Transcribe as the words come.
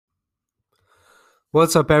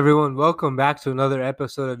What's up, everyone? Welcome back to another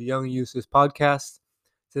episode of Young Users Podcast.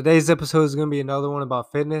 Today's episode is going to be another one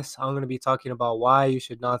about fitness. I'm going to be talking about why you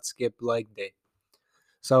should not skip leg day.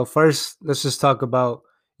 So, first, let's just talk about,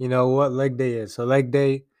 what leg day is. So, leg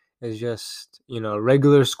day is just,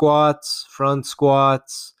 regular squats, front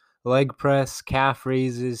squats, leg press, calf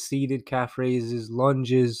raises, seated calf raises,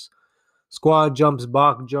 lunges, squat jumps,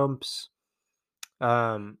 box jumps,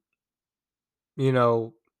 um, you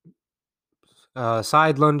know,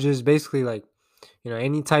 side lunges, basically like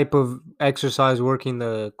any type of exercise working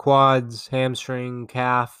the quads, hamstring,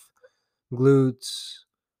 calf, glutes,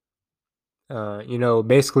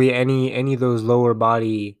 basically any of those lower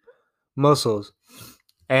body muscles.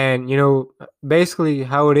 And basically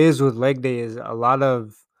how it is with leg day is a lot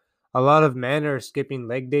of men are skipping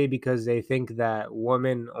leg day because they think that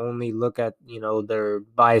women only look at, their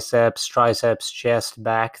biceps, triceps, chest,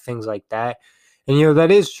 back, things like that. And that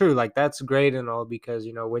is true. Like that's great and all because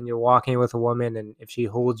when you're walking with a woman and if she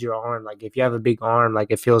holds your arm, like if you have a big arm, like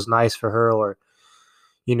it feels nice for her, or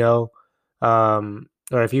you know, or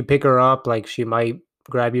if you pick her up, like she might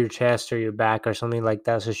grab your chest or your back or something like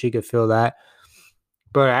that so she could feel that.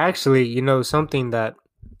 But actually, something that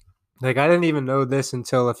like I didn't even know this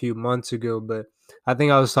until a few months ago, but I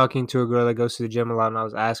think I was talking to a girl that goes to the gym a lot and I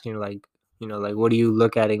was asking her like, like what do you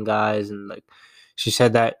look at in guys? And like she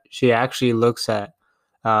said that she actually looks at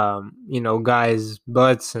guys'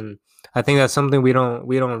 butts, and I think that's something we don't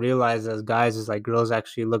realize as guys is like girls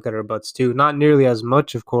actually look at our butts too. Not nearly as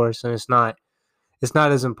much, of course, and it's not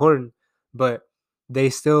as important, but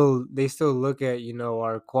they still look at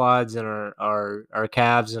our quads and our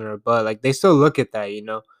calves and our butt. Like they still look at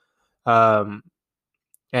that. um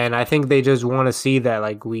and I think they just want to see that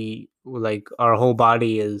like we like our whole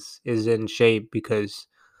body is in shape, because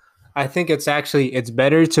I think it's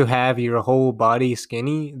better to have your whole body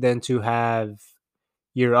skinny than to have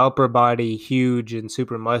your upper body huge and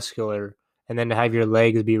super muscular and then to have your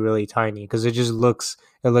legs be really tiny, because it looks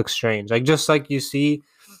strange. Like just like you see,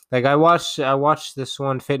 like I watched this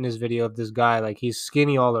one fitness video of this guy, like he's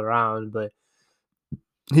skinny all around, but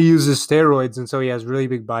he uses steroids and so he has really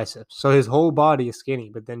big biceps. So his whole body is skinny,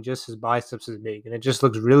 but then just his biceps is big, and it just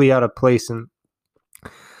looks really out of place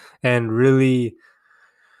and really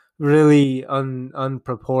really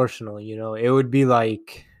unproportional. It would be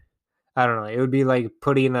like, I don't know, it would be like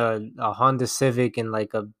putting a Honda Civic in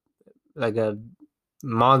like a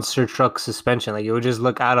monster truck suspension. Like it would just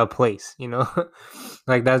look out of place.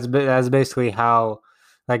 Like that's basically how,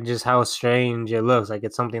 like, just how strange it looks. Like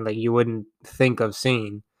it's something like you wouldn't think of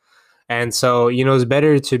seeing. And so, it's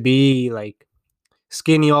better to be like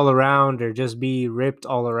skinny all around or just be ripped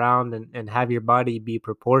all around and have your body be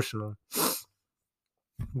proportional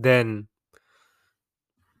than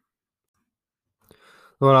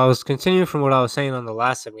what I was continuing from what I was saying on the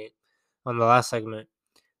last segment.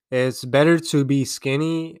 It's better to be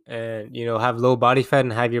skinny and have low body fat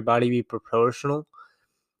and have your body be proportional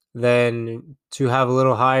than to have a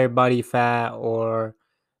little higher body fat or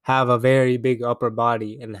have a very big upper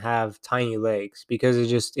body and have tiny legs, because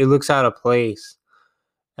it looks out of place,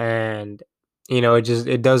 and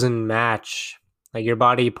it doesn't match. Like your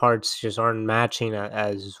body parts just aren't matching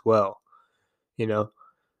as well, you know.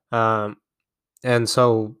 Um, and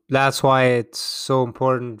so that's why it's so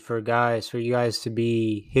important for you guys to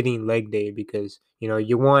be hitting leg day, because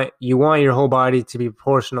you want your whole body to be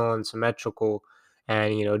proportional and symmetrical,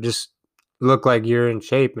 and just look like you're in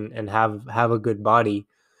shape and have a good body.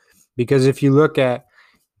 Because if you look at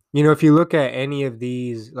any of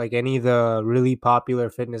these, like any of the really popular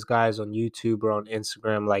fitness guys on YouTube or on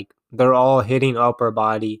Instagram, like they're all hitting upper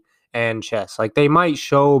body and chest. Like they might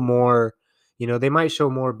show more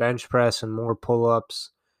bench press and more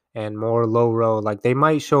pull-ups and more low row. Like they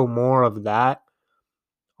might show more of that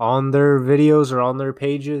on their videos or on their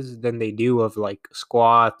pages than they do of like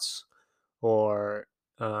squats or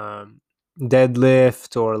um,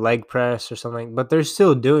 deadlift or leg press or something. But they're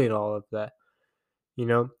still doing all of that.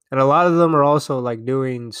 And a lot of them are also like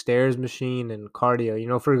doing stairs machine and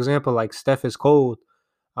cardio. For example, like Steph is cold.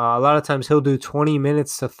 A lot of times he'll do 20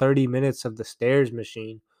 minutes to 30 minutes of the stairs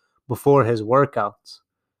machine before his workouts.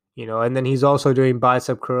 And then he's also doing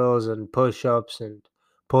bicep curls and push-ups and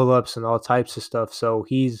pull-ups and all types of stuff. So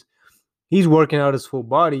he's working out his full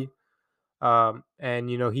body. And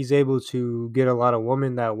he's able to get a lot of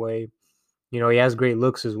women that way. He has great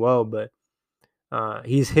looks as well, but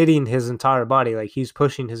he's hitting his entire body, like he's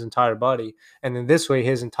pushing his entire body, and then this way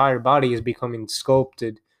his entire body is becoming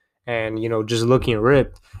sculpted and just looking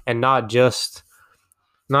ripped, and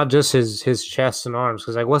not just his chest and arms.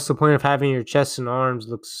 Because like, what's the point of having your chest and arms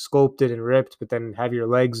look sculpted and ripped, but then have your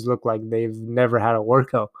legs look like they've never had a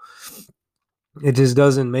workout? It just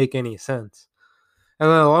doesn't make any sense. And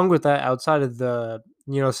then along with that, outside of the,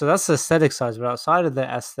 so that's the aesthetic side, but outside of the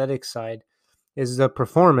aesthetic side is the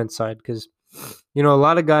performance side. Because a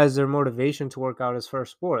lot of guys, their motivation to work out is for a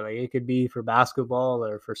sport. Like, it could be for basketball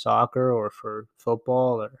or for soccer or for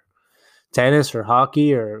football or tennis or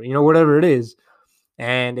hockey or whatever it is.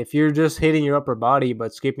 And if you're just hitting your upper body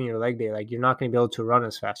but skipping your leg day, like, you're not going to be able to run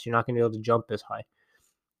as fast. You're not going to be able to jump as high.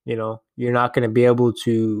 You're not going to be able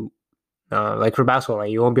to, like for basketball,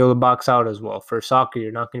 like, you won't be able to box out as well. For soccer,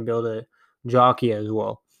 you're not going to be able to jockey as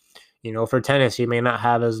well. For tennis, you may not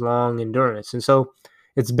have as long endurance. And so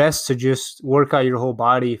it's best to just work out your whole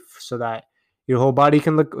body so that your whole body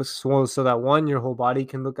can look, so that one, your whole body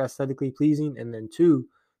can look aesthetically pleasing, and then two,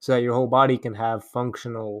 so that your whole body can have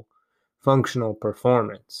functional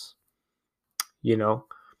performance, you know.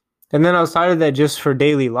 And then outside of that, just for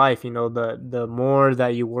daily life, the more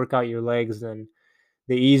that you work out your legs, then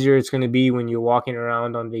the easier it's going to be when you're walking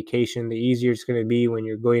around on vacation, the easier it's going to be when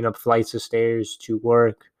you're going up flights of stairs to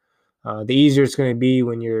work, the easier it's going to be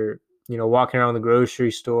when you're walking around the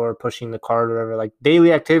grocery store, pushing the cart or whatever. Like,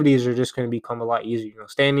 daily activities are just going to become a lot easier.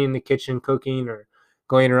 Standing in the kitchen cooking or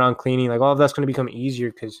going around cleaning, like, all of that's going to become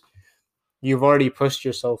easier because you've already pushed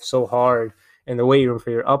yourself so hard in the weight room for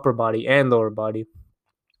your upper body and lower body.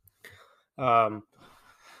 And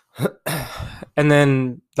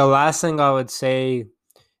then the last thing I would say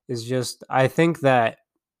is just, I think that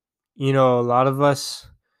a lot of us,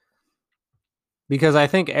 because I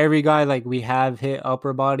think every guy, like, we have hit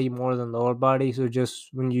upper body more than lower body. So just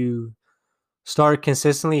when you start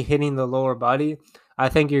consistently hitting the lower body, I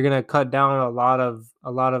think you're gonna cut down a lot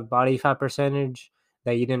of body fat percentage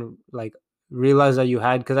that you didn't like realize that you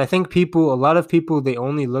had. Because I think a lot of people, they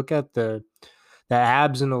only look at the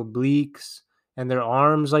abs and obliques and their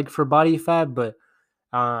arms, like, for body fat, but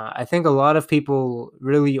I think a lot of people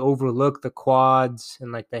really overlook the quads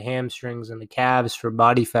and, like, the hamstrings and the calves for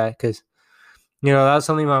body fat. Because that's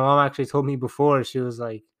something my mom actually told me before. She was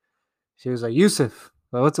like, Yusuf,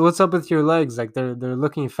 what's up with your legs? Like, they're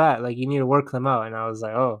looking fat. Like, you need to work them out. And I was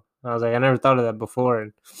like, oh, I never thought of that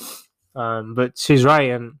before. And but she's right.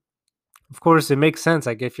 And of course, it makes sense.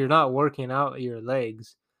 Like, if you're not working out your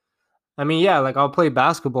legs, I mean, yeah, like, I'll play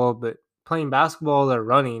basketball, but playing basketball or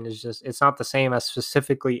running is just, it's not the same as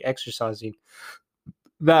specifically exercising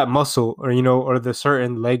that muscle, or the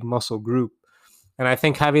certain leg muscle group. And I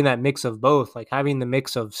think having that mix of both, like having the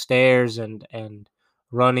mix of stairs and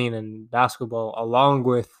running and basketball, along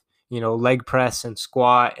with leg press and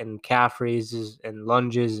squat and calf raises and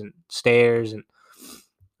lunges and stairs and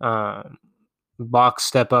um, box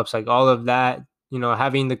step ups, like all of that,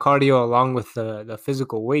 having the cardio along with the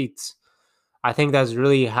physical weights, I think that's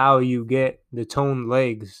really how you get the toned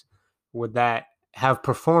legs with that have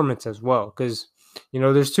performance as well. Because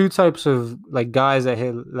there's two types of, like, guys that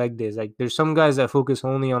hit leg days. Like, there's some guys that focus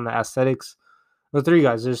only on the aesthetics. Well, three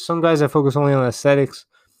guys. There's some guys that focus only on the aesthetics,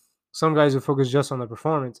 some guys who focus just on the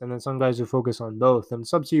performance, and then some guys who focus on both. And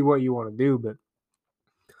it's up to you what you want to do. But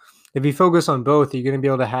if you focus on both, you're gonna be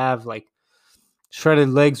able to have, like, shredded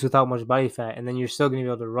legs without much body fat, and then you're still gonna be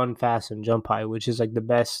able to run fast and jump high, which is like the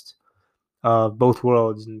best of both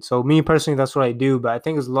worlds. And so, me personally, that's what I do. But I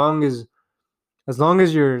think as long as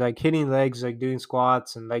you're, like, hitting legs, like doing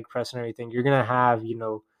squats and leg press and everything, you're gonna have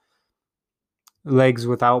legs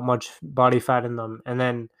without much body fat in them, and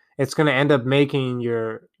then it's gonna end up making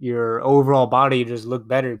your overall body just look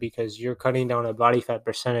better because you're cutting down a body fat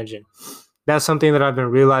percentage. And that's something that I've been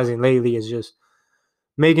realizing lately, is just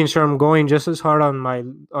making sure I'm going just as hard on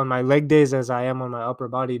my leg days as I am on my upper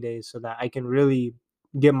body days, so that I can really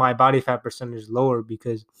get my body fat percentage lower,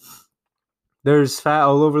 because there's fat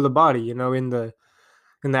all over the body, in the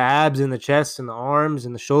abs, in the chest, in the arms,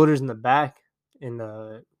 in the shoulders, in the back, in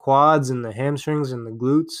the quads, and the hamstrings, and the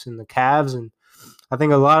glutes, and the calves. And I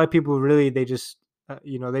think a lot of people really, they just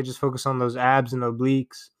they just focus on those abs and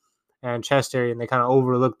obliques and chest area, and they kind of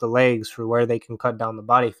overlook the legs for where they can cut down the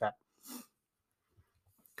body fat.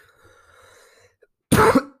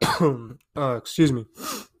 Excuse me.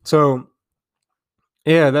 So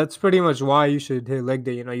yeah, that's pretty much why you should hit leg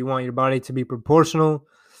day. You want your body to be proportional,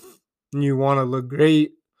 you want to look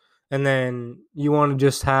great, and then you want to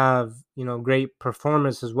just have great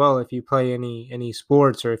performance as well if you play any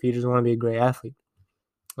sports, or if you just want to be a great athlete.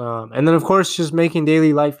 And then, of course, just making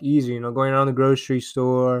daily life easier. Going around the grocery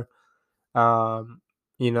store, um,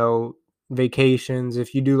 you know, vacations.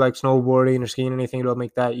 If you do like snowboarding or skiing or anything, it'll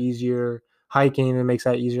make that easier. Hiking, it makes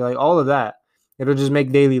that easier. Like all of that, it'll just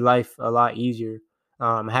make daily life a lot easier.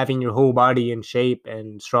 having your whole body in shape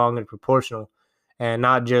and strong and proportional, and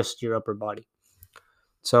not just your upper body.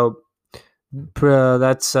 So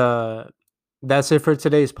that's it for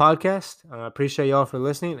today's podcast. I appreciate y'all for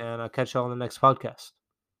listening, and I'll catch y'all on the next podcast.